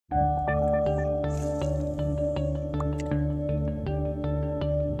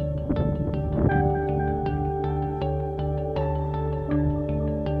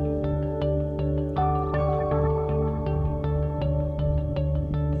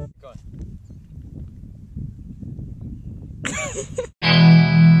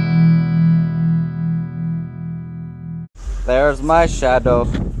There's my shadow.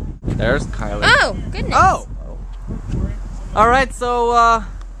 There's Kylie. Oh, goodness. Oh! Alright, so,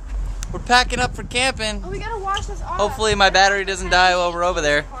 we're packing up for camping. Oh, we gotta wash this off. Hopefully my battery doesn't die while we're over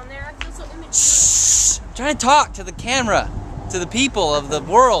there. Shh! I'm trying to talk to the camera, to the people of the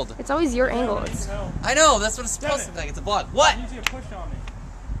world. It's always your angle. I know, that's what it's supposed to look like. It's a vlog. What? You need to push on me.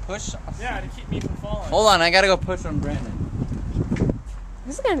 Push? Yeah, to keep me from falling. Hold on, I gotta go push on Brandon.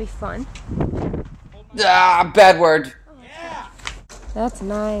 This is gonna be fun. Ah, bad word. Yeah. That's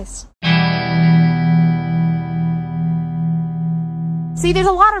nice. See, there's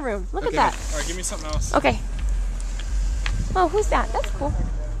a lot of room. Look at that. All right, give me something else. Okay. Oh, who's that? That's cool.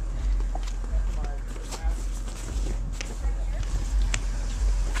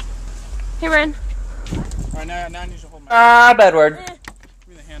 Hey, Ren. All right, now I need you to hold my. Ah, bad word. Give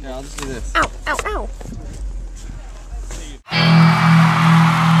me the handle. Yeah, I'll just do this. Ow, ow, ow.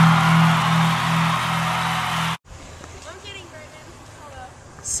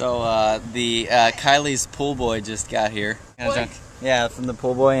 So, Kylie's pool boy just got here. Yeah, from the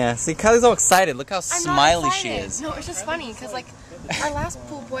pool boy, yeah. See, Kylie's all excited. Look how smiley she is. No, it's just funny, because, like, our last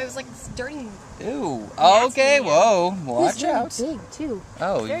pool boy was, like, dirty. Ew. Okay, whoa. Watch out. He's big, too.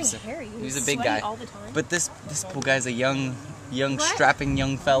 Oh, Very hairy. he's a big guy. All the time. But this pool guy's a young, strapping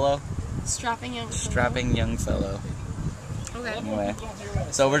young fellow. Strapping young fellow. Strapping young fellow. Okay. Anyway,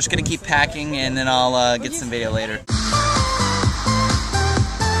 so we're just gonna keep packing, and then I'll get some video later.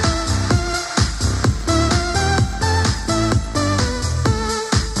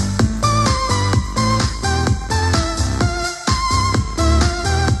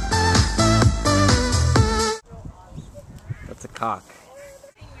 That's a cock.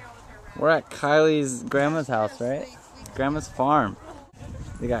 We're at Kylie's grandma's house, right? Grandma's farm.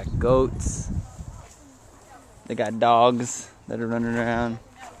 They got goats. They got dogs that are running around.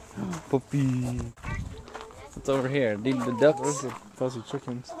 Puppy. What's over here? The ducks. Those are fuzzy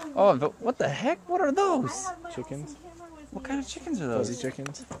chickens. Oh, but what the heck? What are those? Chickens. What kind of chickens are those? Fuzzy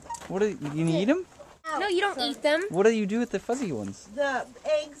chickens. What do you eat them? No, you don't eat them. What do you do with the fuzzy ones? The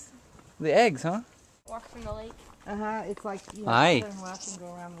eggs. The eggs, huh? Walk from the lake. It's like you Aye. turn left and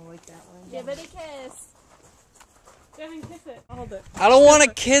go around the lake that way. Give it a kiss. Devin, kiss it. Hold it. I don't want to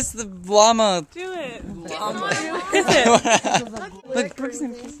kiss the llama. Do it. Kiss it. Look, Brooke's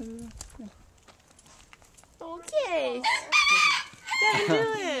gonna kiss it. Okay. Devin,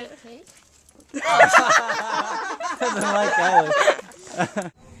 do it. Doesn't like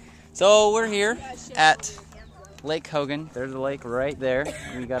Kylie. So we're here at Lake Hogan. There's a lake right there.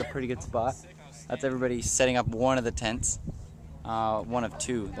 We got a pretty good spot. That's everybody setting up one of the tents. One of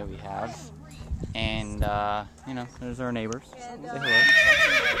two that we have. And, you know, there's our neighbors. Say hello.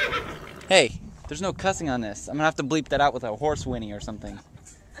 Hey, there's no cussing on this. I'm gonna have to bleep that out with a horse whinny or something.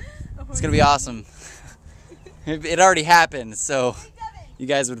 It's gonna be awesome. It already happened, so you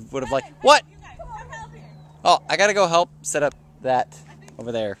guys would have like, what? Oh, I gotta go help set up that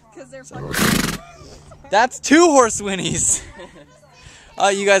over there. That's two horse whinnies. Oh,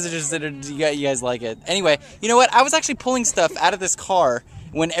 you guys are just, you guys like it. Anyway, you know what? I was actually pulling stuff out of this car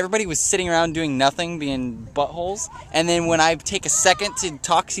when everybody was sitting around doing nothing, being buttholes. And then when I take a second to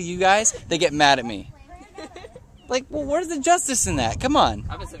talk to you guys, they get mad at me. Like, well, where's the justice in that? Come on.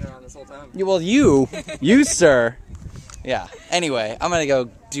 I've been sitting around this whole time. Well, you, sir. Yeah. Anyway, I'm gonna go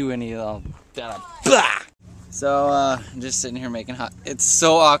do any blah. So, I'm just sitting here making hot. It's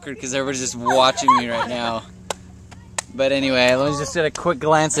so awkward because everybody's just watching me right now. But anyway, let me just get a quick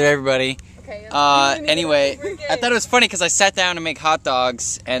glance at everybody. Anyway, I thought it was funny because I sat down to make hot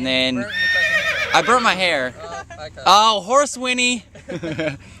dogs and then I burnt my hair. Oh, horse whinny.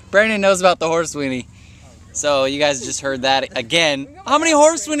 Brandon knows about the horse whinny. So you guys just heard that again. How many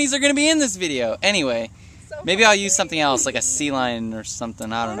horse whinnies are going to be in this video? Anyway, maybe I'll use something else like a sea lion or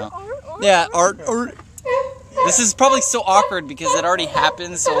something. I don't know. Yeah, art. This is probably so awkward because it already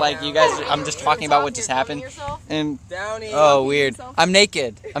happened. So like you guys, I'm just talking about what just happened. And oh, weird. I'm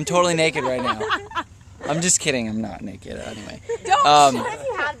naked. I'm totally naked right now. I'm just kidding. I'm not naked anyway.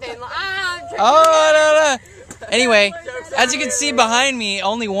 Anyway, as you can see behind me,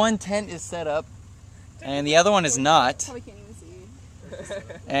 only one tent is set up, and the other one is not.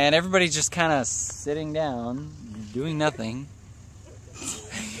 And everybody's just kind of sitting down, doing nothing.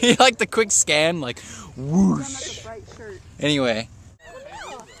 You like the quick scan, like whoosh. Anyway.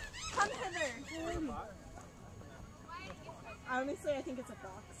 Honestly, I think it's a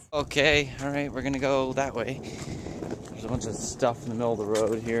box. Okay, alright, we're gonna go that way. There's a bunch of stuff in the middle of the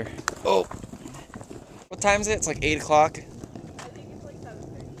road here. Oh! What time is it? It's like 8 o'clock? I think it's like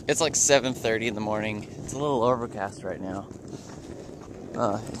 7:30. It's like 7:30 in the morning. It's a little overcast right now.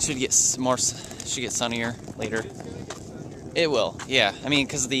 It should get should get sunnier later. It will, yeah. I mean,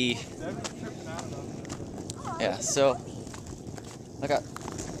 because the so I got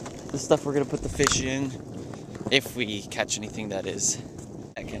the stuff we're gonna put the fish in if we catch anything, that is.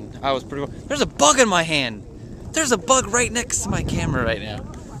 I was pretty. There's a bug in my hand. There's a bug right next to my camera right now.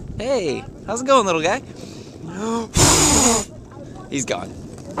 Hey, how's it going, little guy? He's gone.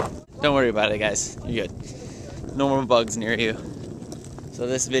 Don't worry about it, guys. You're good. No more bugs near you. So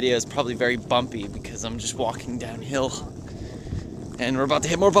this video is probably very bumpy because I'm just walking downhill. And we're about to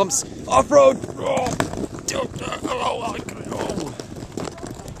hit more bumps. Off-road!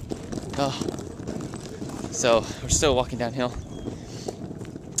 So we're still walking downhill.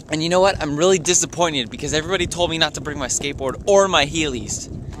 And you know what? I'm really disappointed because everybody told me not to bring my skateboard or my Heelys.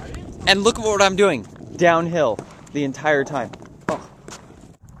 And look at what I'm doing. Downhill the entire time. Oh.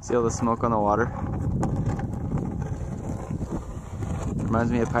 See all the smoke on the water? Reminds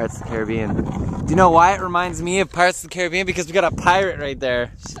me of Pirates of the Caribbean. Do you know why it reminds me of Pirates of the Caribbean? Because we got a pirate right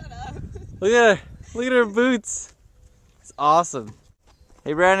there. Shut up. Look at her. Look at her boots. It's awesome.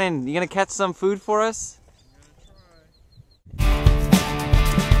 Hey Brandon, you gonna catch some food for us?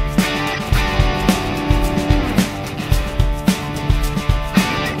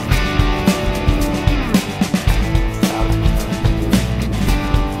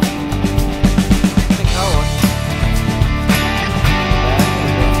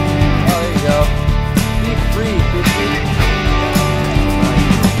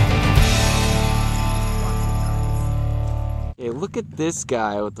 Look at this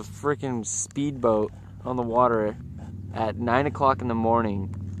guy with the freaking speedboat on the water at 9 o'clock in the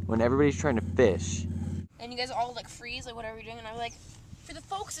morning when everybody's trying to fish. And you guys all like freeze, like whatever you're doing, and I'm like, for the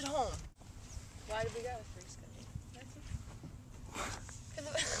folks at home. Why did we gotta freeze?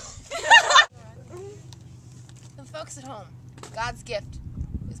 For the folks at home, God's gift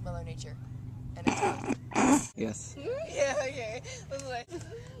is Mother Nature. And it's fun. Yes. Yeah, okay. Let's like,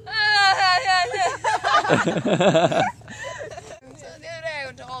 So the other day I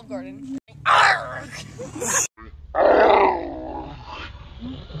went to Olive Garden.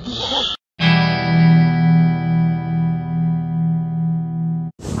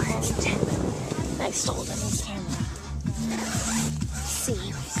 I stole Devin's camera. See what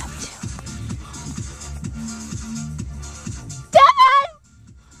he's up to. Devin!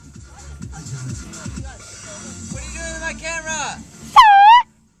 What are you doing with my camera?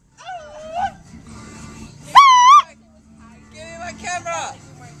 Give me my camera!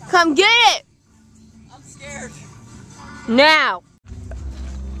 Come get it! I'm scared. Now!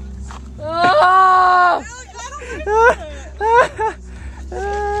 Oh!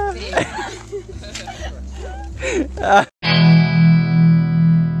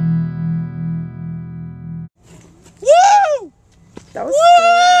 Woo! That was Woo!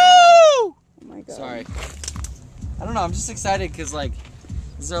 Oh my god. Sorry. I don't know, I'm just excited because like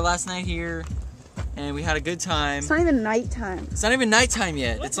this is our last night here and we had a good time. It's not even nighttime. It's not even nighttime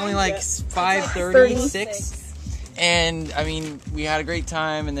yet. It's only like 5:36. And I mean, we had a great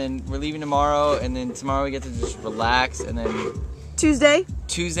time and then we're leaving tomorrow and then tomorrow we get to just relax and then Tuesday?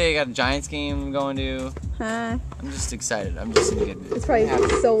 Tuesday I got a Giants game I'm going to. Huh. I'm just excited. I'm just in a good mood. It's probably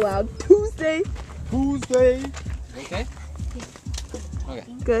so loud. Tuesday? Tuesday. Okay? Okay.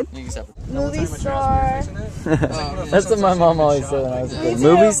 Good. You can stop it. Movie star. That's what my mom always said when I was a kid.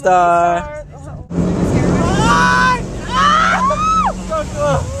 Movie star.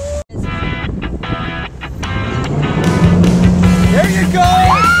 There you go!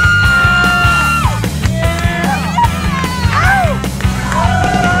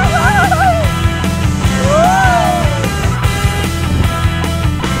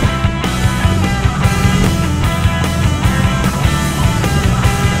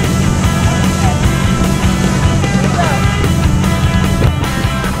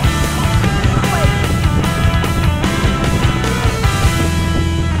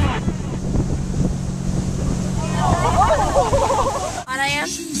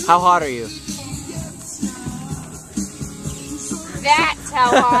 How hot are you? That's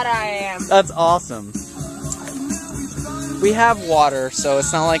how hot I am. That's awesome. We have water, so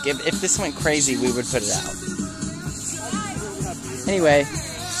it's not like if this went crazy, we would put it out. Anyway,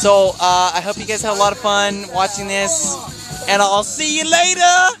 so I hope you guys had a lot of fun watching this, and I'll see you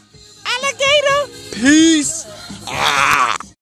later. Alligator. Peace. Ah.